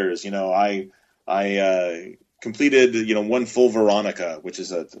in letters, I completed, one full Veronica, which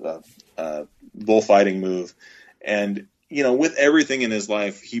is a bullfighting move. And, with everything in his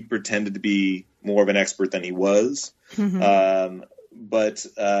life, he pretended to be more of an expert than he was. Mm-hmm. But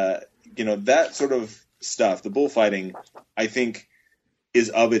that sort of stuff, the bullfighting, I think is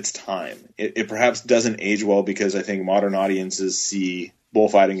of its time. It perhaps doesn't age well because I think modern audiences see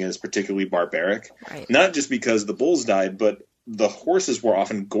bullfighting as particularly barbaric, right. Not just because the bulls died, but the horses were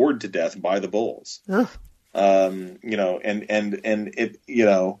often gored to death by the bulls. Ugh. And it,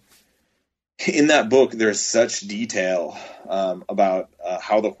 in that book, there's such detail about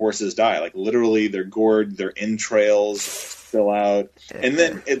how the horses die. Like literally, they're gored, their entrails spill out, and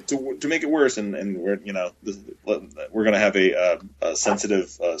then to make it worse, and we're we're going to have a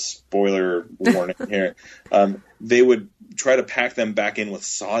sensitive spoiler warning here. They would try to pack them back in with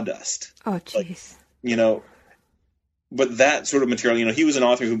sawdust. Oh, jeez. But that sort of material, he was an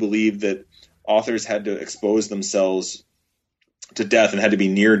author who believed that authors had to expose themselves to death and had to be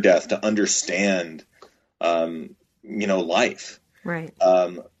near death to understand, life. Right.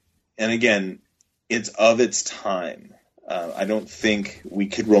 And again, it's of its time. I don't think we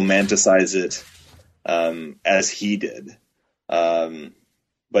could romanticize it as he did.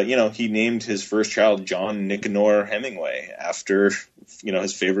 But, he named his first child John Nicanor Hemingway after,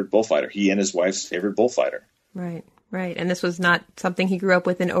 his favorite bullfighter. He and his wife's favorite bullfighter. Right. Right, and this was not something he grew up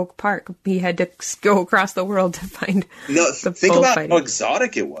with in Oak Park. He had to go across the world to find the think about fighting. how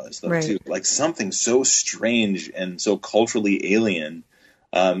exotic it was, though, right. Too. Like something so strange and so culturally alien.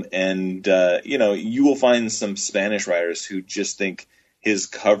 You will find some Spanish writers who just think his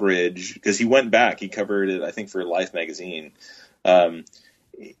coverage, because he went back, he covered it, I think, for Life magazine.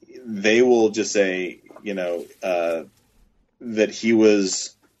 They will just say, that he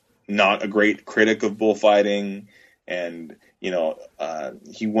was not a great critic of bullfighting. And,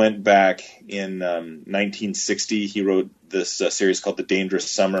 he went back in 1960. He wrote this series called The Dangerous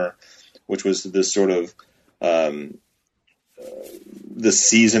Summer, which was this sort of this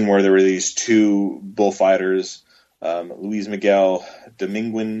season where there were these two bullfighters, Luis Miguel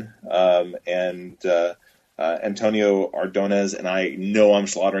Dominguin and Antonio Ordonez. And I know I'm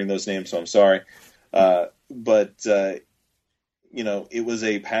slaughtering those names, so I'm sorry. But it was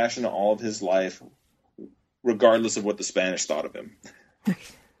a passion all of his life, regardless of what the Spanish thought of him.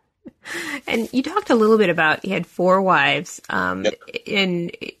 And you talked a little bit about he had 4 wives, Yep.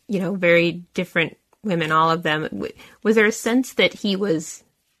 in, very different women, all of them. Was there a sense that he was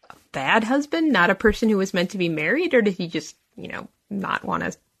a bad husband, not a person who was meant to be married, or did he just, not want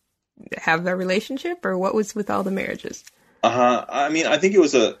to have a relationship, or what was with all the marriages? I mean, I think it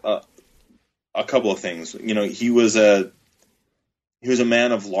was a couple of things. He was a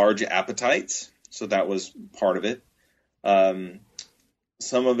man of large appetites. So that was part of it.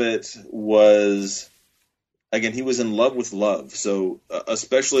 Some of it was, again, he was in love with love. So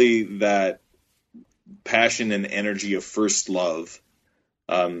especially that passion and energy of first love,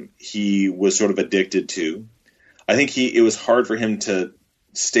 he was sort of addicted to. I think it was hard for him to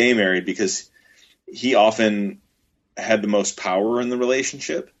stay married because he often had the most power in the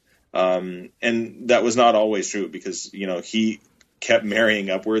relationship. And that was not always true because, he kept marrying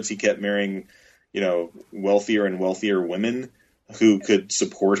upwards. He kept marrying wealthier and wealthier women who could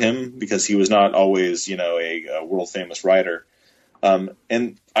support him because he was not always, a world famous writer.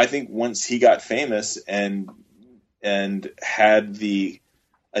 And I think once he got famous and had the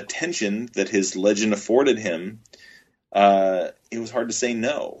attention that his legend afforded him, it was hard to say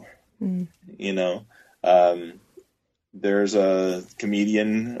no. Mm. There's a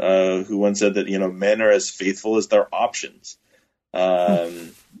comedian who once said that, men are as faithful as their options.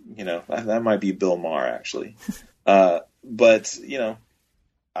 That might be Bill Maher, actually. But,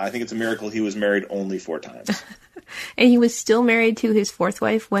 I think it's a miracle he was married only 4 times. And he was still married to his 4th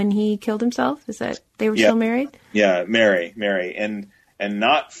wife when he killed himself? Is that they were still married? Yeah, Mary. And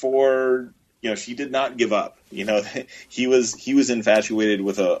not for, she did not give up. He was infatuated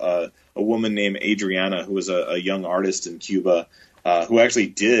with a woman named Adriana, who was a young artist in Cuba, who actually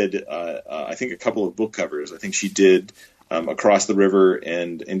did, I think, a couple of book covers. I think she did Across the River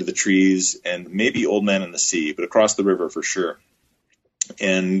and Into the Trees and maybe Old Man and the Sea, but Across the River for sure.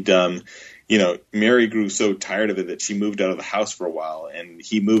 And, Mary grew so tired of it that she moved out of the house for a while, and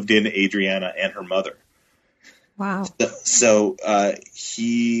he moved in Adriana and her mother. Wow. So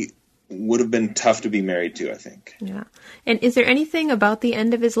he would have been tough to be married to, I think. Yeah. And is there anything about the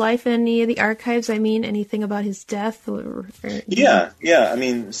end of his life in any of the archives? I mean, anything about his death? Yeah. I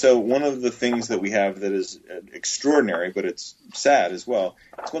mean, so one of the things that we have that is extraordinary, but it's sad as well,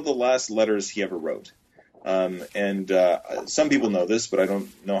 it's one of the last letters he ever wrote. And some people know this, but I don't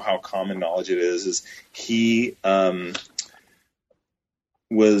know how common knowledge it is he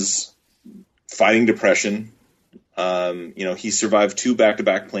was fighting depression. He survived 2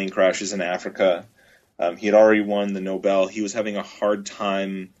 back-to-back plane crashes in Africa. He had already won the Nobel. He was having a hard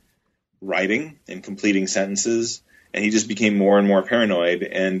time writing and completing sentences, and he just became more and more paranoid.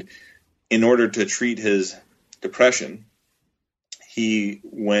 And in order to treat his depression, he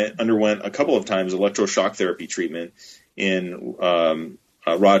underwent a couple of times electroshock therapy treatment in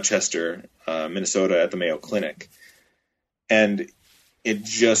Rochester, Minnesota, at the Mayo Clinic. And it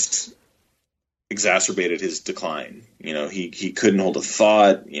just exacerbated his decline. He couldn't hold a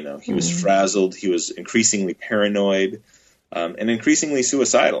thought. He was frazzled. He was increasingly paranoid and increasingly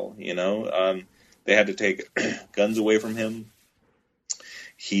suicidal. They had to take guns away from him.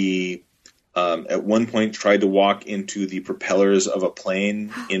 He at one point tried to walk into the propellers of a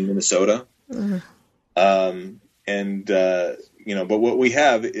plane in Minnesota. But what we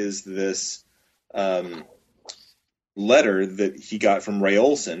have is this letter that he got from Ray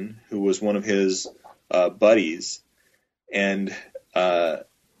Olson, who was one of his buddies. And the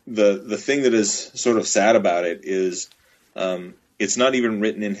thing that is sort of sad about it is it's not even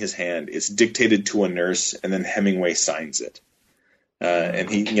written in his hand. It's dictated to a nurse, and then Hemingway signs it. And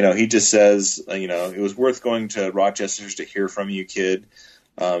he just says, it was worth going to Rochester's to hear from you, kid.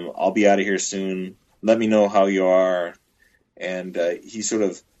 I'll be out of here soon. Let me know how you are. And he sort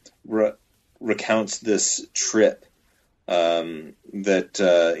of recounts this trip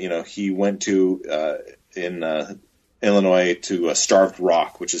that he went to in Illinois to Starved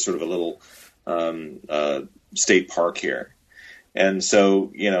Rock, which is sort of a little state park here. And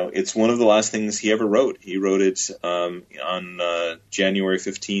so, it's one of the last things he ever wrote. He wrote it on January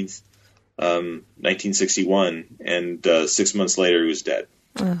 15th, 1961, and 6 months later he was dead.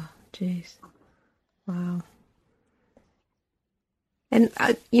 Oh, jeez. Wow. And,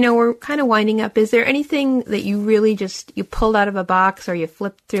 we're kind of winding up. Is there anything that you really you pulled out of a box or you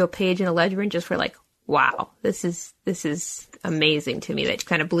flipped through a page in a ledger and just were like, wow, this is amazing to me, that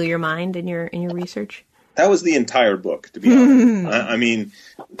kind of blew your mind in your research? That was the entire book, to be honest. I mean,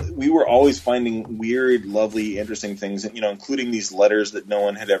 we were always finding weird, lovely, interesting things, including these letters that no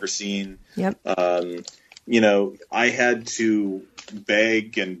one had ever seen. Yep. I had to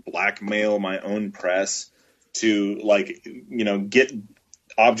beg and blackmail my own press to get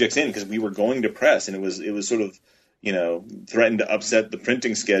objects in, because we were going to press, and it was sort of, threatened to upset the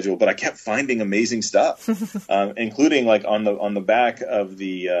printing schedule, but I kept finding amazing stuff, including on the back of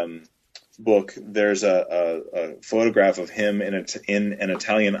the book, there's a photograph of him in an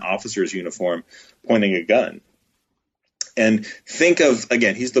Italian officer's uniform pointing a gun. And think of,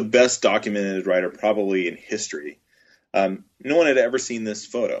 again, he's the best documented writer probably in history. No one had ever seen this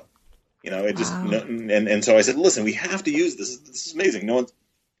photo. It just, wow. And so I said, listen, we have to use this. This is amazing. No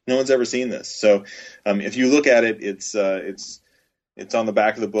one's ever seen this. So if you look at it, it's on the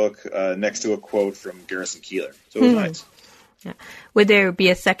back of the book next to a quote from Garrison Keillor. So it was nice. Yeah. Would there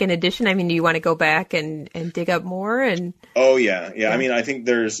be a second edition? I mean, do you want to go back and dig up more? And oh yeah. I mean, I think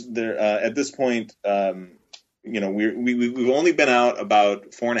there at this point, we've only been out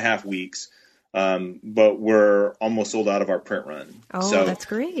about 4.5 weeks, but we're almost sold out of our print run. Oh, so, that's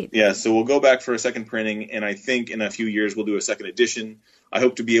great. Yeah, so we'll go back for a second printing, and I think in a few years we'll do a second edition. I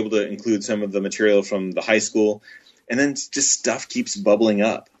hope to be able to include some of the material from the high school. And then just stuff keeps bubbling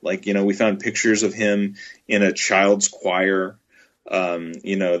up. We found pictures of him in a child's choir.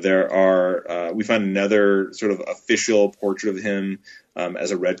 There are, we found another sort of official portrait of him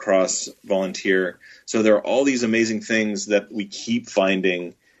as a Red Cross volunteer. So there are all these amazing things that we keep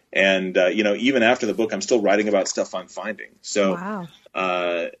finding. And, even after the book, I'm still writing about stuff I'm finding. So, wow.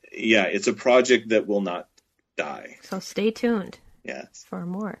 It's a project that will not die. So stay tuned. Yes. For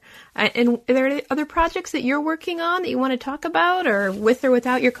more. And are there other projects that you're working on that you want to talk about, or with or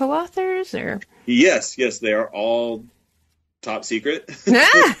without your co-authors? Or Yes, they are all top secret.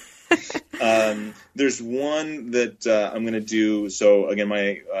 There's one that I'm going to do. So again,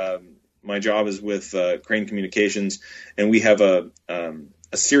 my job is with Crane Communications, and we have a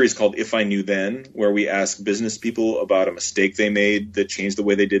series called If I Knew Then, where we ask business people about a mistake they made that changed the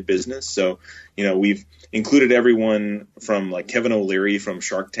way they did business. So, we've included everyone from like Kevin O'Leary from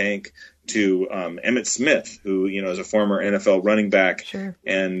Shark Tank to Emmitt Smith, who, is a former NFL running back. Sure.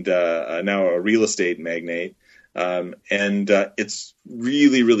 And now a real estate magnate. It's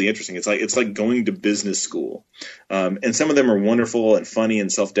really, really interesting. It's like going to business school. And some of them are wonderful and funny and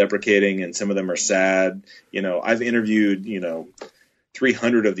self-deprecating, and some of them are sad. I've interviewed,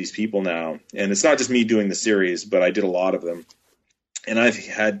 300 of these people now, and it's not just me doing the series, but I did a lot of them. And I've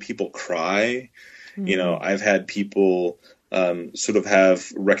had people cry. Mm-hmm. I've had people sort of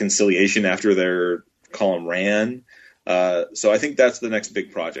have reconciliation after their column ran. So I think that's the next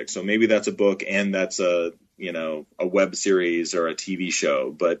big project. So maybe that's a book, and that's a web series or a TV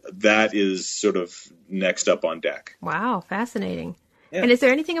show, but that is sort of next up on deck. Wow, fascinating. Yeah. And is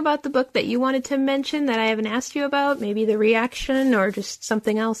there anything about the book that you wanted to mention that I haven't asked you about? Maybe the reaction, or just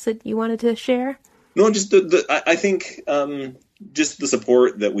something else that you wanted to share? No, just I think just the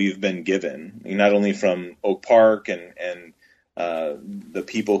support that we've been given, not only from Oak Park and the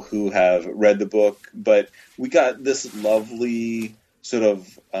people who have read the book, but we got this lovely sort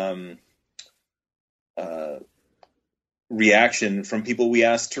of reaction from people we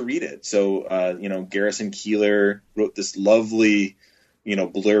asked to read it. So, Garrison Keillor wrote this lovely,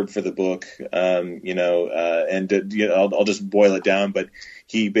 blurb for the book, I'll just boil it down, but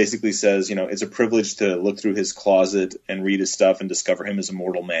he basically says, it's a privilege to look through his closet and read his stuff and discover him as a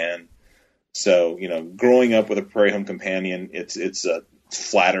mortal man. So, growing up with a Prairie Home Companion, it's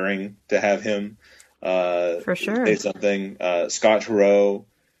flattering to have him for sure say something. Scott Turow,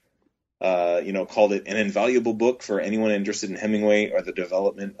 called it an invaluable book for anyone interested in Hemingway or the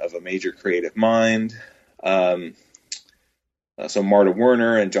development of a major creative mind. So Marta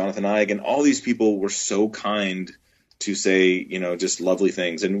Werner and Jonathan Eig and all these people were so kind to say, just lovely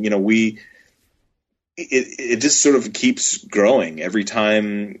things. And, it just sort of keeps growing every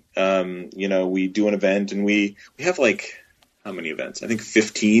time, we do an event, and we have how many events? I think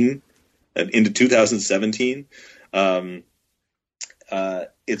 15 into 2017.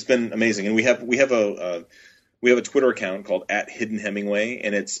 It's been amazing. And we have a Twitter account called @HiddenHemingway,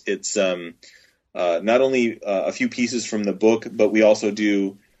 and it's not only a few pieces from the book, but we also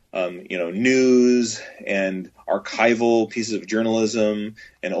do news and archival pieces of journalism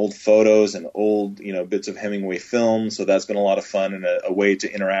and old photos and old bits of Hemingway film. So that's been a lot of fun and a way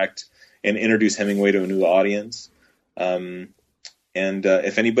to interact and introduce Hemingway to a new audience. And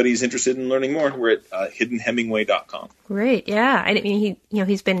if anybody's interested in learning more, we're at hiddenhemingway.com. Great, yeah. I mean,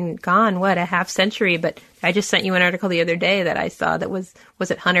 he's been gone, a half century, but I just sent you an article the other day that I saw that was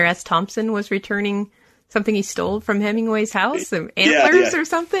it Hunter S. Thompson was returning something he stole from Hemingway's house, some antlers or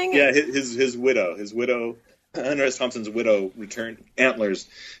something? Yeah, his widow, Hunter S. Thompson's widow returned antlers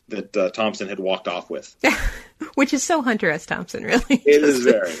that Thompson had walked off with. Which is so Hunter S. Thompson, really. It is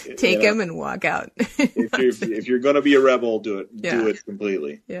very. Take him and walk out. if you're going to be a rebel, do it. Yeah. Do it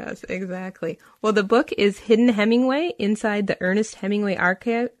completely. Yes, exactly. Well, the book is Hidden Hemingway, Inside the Ernest Hemingway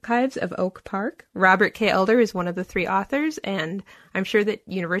Archives of Oak Park. Robert K. Elder is one of the three authors, and I'm sure that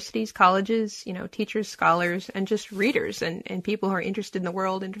universities, colleges, teachers, scholars, and just readers and people who are interested in the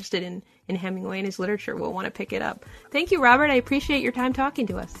world, interested in Hemingway and his literature will want to pick it up. Thank you, Robert. I appreciate your time talking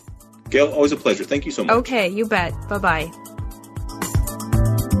to us. Gail, always a pleasure. Thank you so much. Okay, you bet. Bye-bye.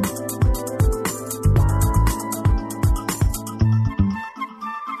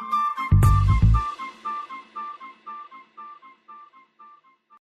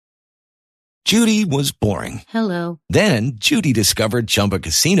 Judy was boring. Hello. Then Judy discovered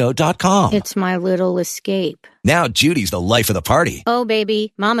ChumbaCasino.com. It's my little escape. Now Judy's the life of the party. Oh,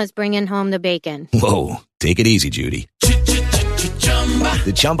 baby, mama's bringing home the bacon. Whoa, take it easy, Judy.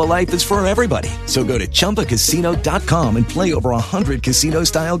 The Chumba life is for everybody. So go to ChumbaCasino.com and play over 100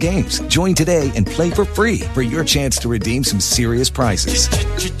 casino-style games. Join today and play for free for your chance to redeem some serious prizes.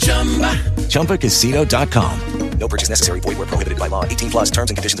 ChumbaCasino.com. No purchase necessary. Void where prohibited by law. 18+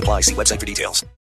 terms and conditions apply. See website for details.